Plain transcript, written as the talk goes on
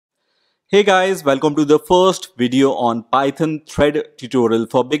Hey guys, welcome to the first video on Python thread tutorial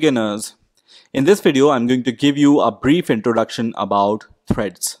for beginners. In this video, I'm going to give you a brief introduction about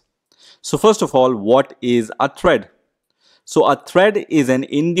threads. So first of all, what is a thread? So a thread is an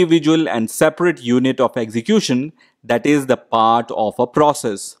individual and separate unit of execution that is the part of a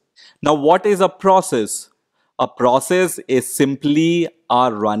process. Now what is a process? A process is simply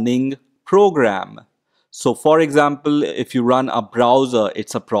a running program. So for example, if you run a browser,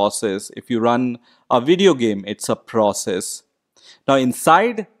 it's a process. If you run a video game, it's a process. Now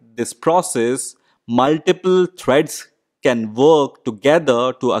inside this process, multiple threads can work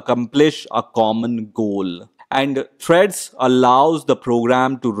together to accomplish a common goal. And threads allows the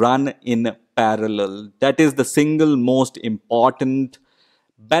program to run in parallel. That is the single most important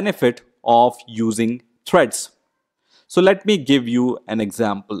benefit of using threads. So let me give you an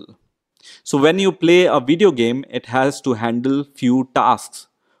example. So when you play a video game, it has to handle few tasks.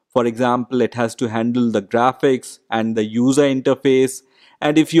 For example, it has to handle the graphics and the user interface.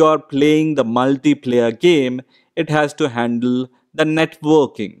 And if you are playing the multiplayer game, it has to handle the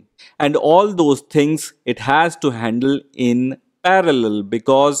networking. And all those things it has to handle in parallel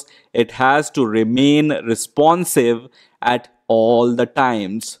because it has to remain responsive at all the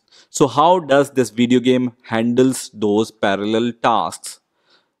times. So how does this video game handles those parallel tasks?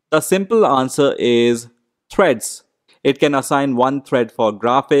 The simple answer is threads. It can assign one thread for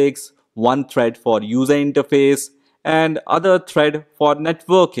graphics, one thread for user interface, and other thread for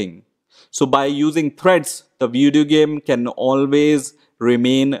networking. So by using threads, the video game can always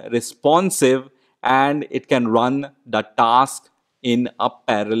remain responsive and it can run the task in a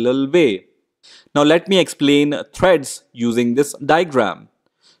parallel way. Now let me explain threads using this diagram.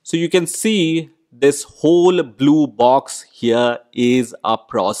 So you can see this whole blue box here is a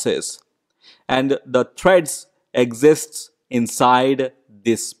process and the threads exists inside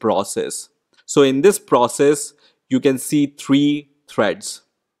this process. So in this process, you can see three threads.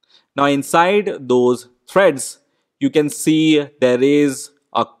 Now inside those threads, you can see there is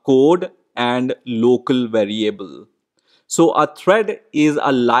a code and local variable. So a thread is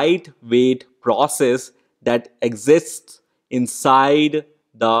a lightweight process that exists inside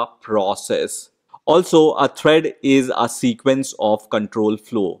the process. Also, a thread is a sequence of control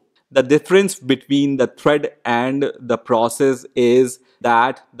flow. The difference between the thread and the process is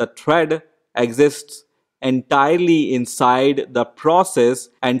that the thread exists entirely inside the process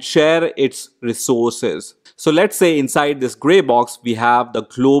and share its resources. So let's say inside this gray box we have the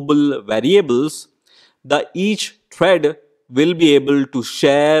global variables. Each thread will be able to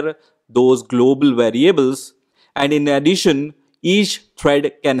share those global variables, and in addition each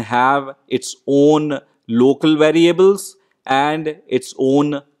thread can have its own local variables and its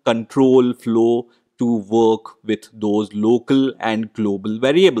own control flow to work with those local and global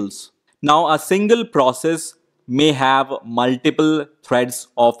variables. Now a single process may have multiple threads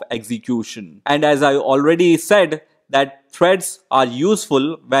of execution. And as I already said, that threads are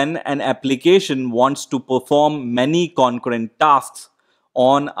useful when an application wants to perform many concurrent tasks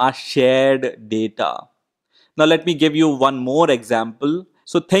on a shared data. Now let me give you one more example.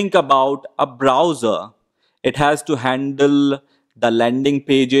 So think about a browser. It has to handle the landing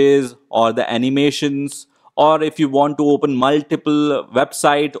pages or the animations, or if you want to open multiple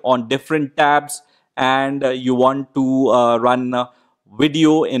websites on different tabs and you want to run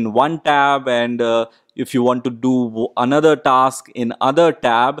video in one tab and if you want to do another task in other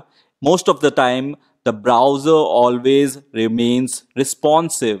tab, most of the time the browser always remains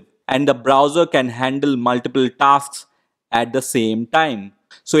responsive and the browser can handle multiple tasks at the same time.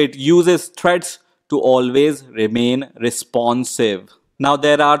 So it uses threads to always remain responsive. Now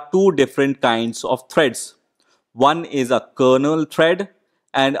there are two different kinds of threads. One is a kernel thread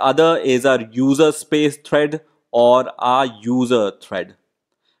and other is a user space thread or a user thread.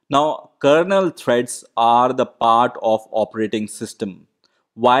 Now kernel threads are the part of operating system,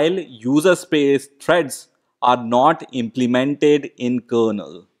 while user space threads are not implemented in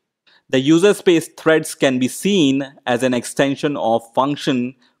kernel. The user space threads can be seen as an extension of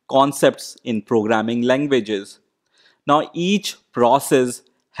function concepts in programming languages. Now each process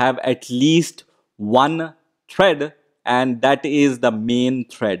have at least one thread and that is the main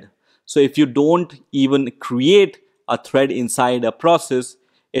thread. So if you don't even create a thread inside a process,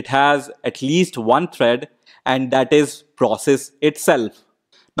 it has at least one thread and that is process itself.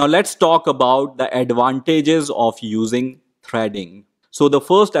 Now let's talk about the advantages of using threading. So the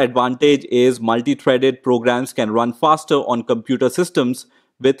first advantage is multi-threaded programs can run faster on computer systems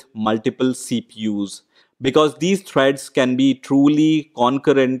with multiple CPUs because these threads can be truly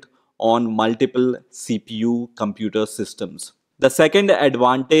concurrent on multiple CPU computer systems. The second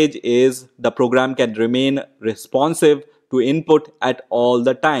advantage is the program can remain responsive to input at all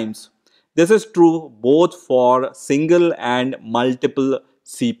the times. This is true both for single and multiple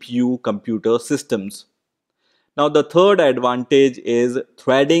CPU computer systems. Now the third advantage is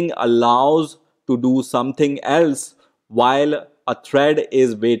threading allows to do something else while a thread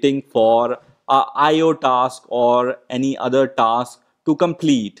is waiting for a IO task or any other task to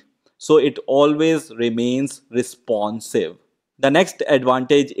complete. So it always remains responsive. The next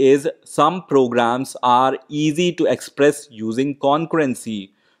advantage is some programs are easy to express using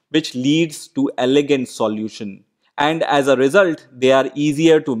concurrency, which leads to elegant solution. And as a result, they are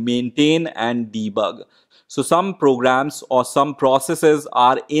easier to maintain and debug. So some programs or some processes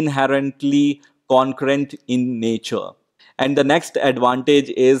are inherently concurrent in nature. And the next advantage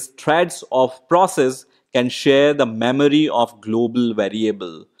is threads of process can share the memory of global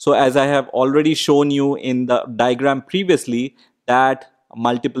variable. So as I have already shown you in the diagram previously, that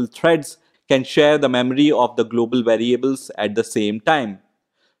multiple threads can share the memory of the global variables at the same time.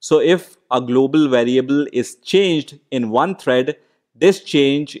 So if a global variable is changed in one thread, this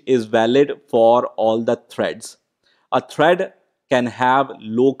change is valid for all the threads. A thread can have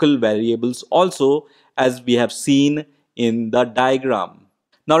local variables also, as we have seen in the diagram.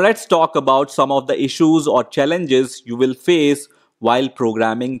 Now let's talk about some of the issues or challenges you will face while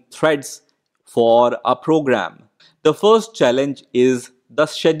programming threads for a program. The first challenge is the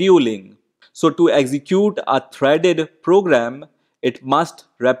scheduling. So to execute a threaded program, it must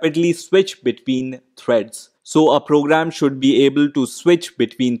rapidly switch between threads. So a program should be able to switch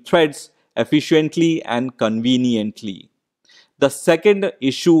between threads efficiently and conveniently. The second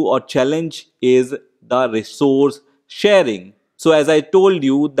issue or challenge is the resource sharing. So as I told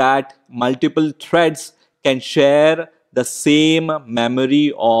you that multiple threads can share the same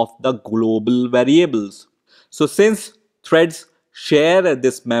memory of the global variables. So since threads share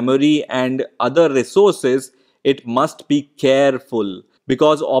this memory and other resources, it must be careful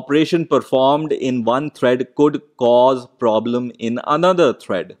because operation performed in one thread could cause problem in another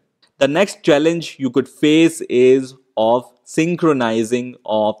thread. The next challenge you could face is of synchronizing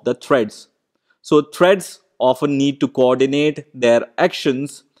of the threads. So threads often need to coordinate their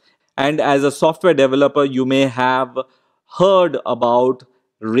actions, and as a software developer you may have heard about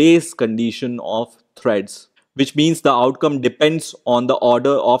race condition of threads, which means the outcome depends on the order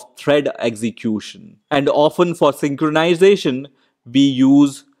of thread execution. And often for synchronization we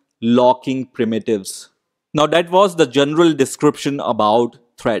use locking primitives. Now that was the general description about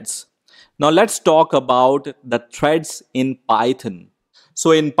threads. Now let's talk about the threads in Python.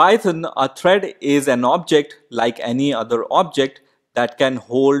 So in Python, a thread is an object like any other object that can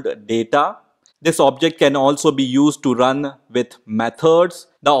hold data. This object can also be used to run with methods.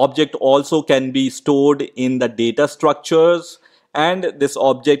 The object also can be stored in the data structures, and this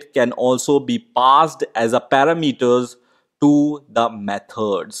object can also be passed as a parameters to the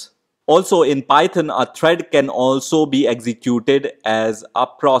methods. Also in Python, a thread can also be executed as a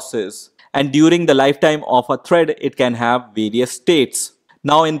process, and during the lifetime of a thread it can have various states.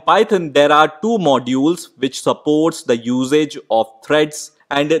 Now in Python there are two modules which supports the usage of threads,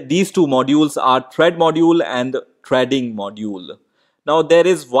 and these two modules are thread module and threading module. Now there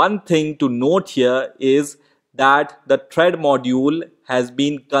is one thing to note here is that the thread module has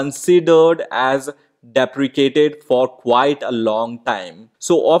been considered as deprecated for quite a long time.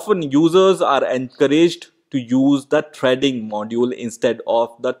 So often users are encouraged to use the threading module instead of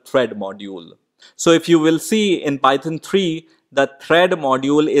the thread module. So if you will see in Python 3, the thread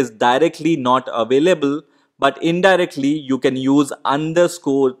module is directly not available, but indirectly you can use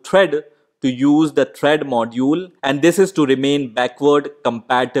underscore thread to use the thread module, and this is to remain backward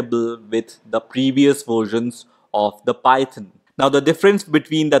compatible with the previous versions of the Python. Now the difference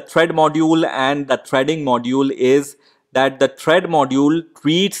between the thread module and the threading module is that the thread module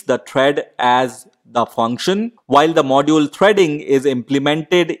treats the thread as the function, while the module threading is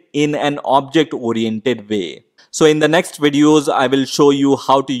implemented in an object-oriented way. So in the next videos, I will show you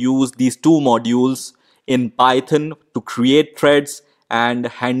how to use these two modules in Python to create threads and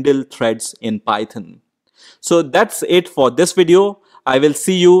handle threads in Python. So that's it for this video. I will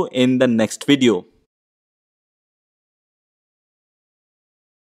see you in the next video.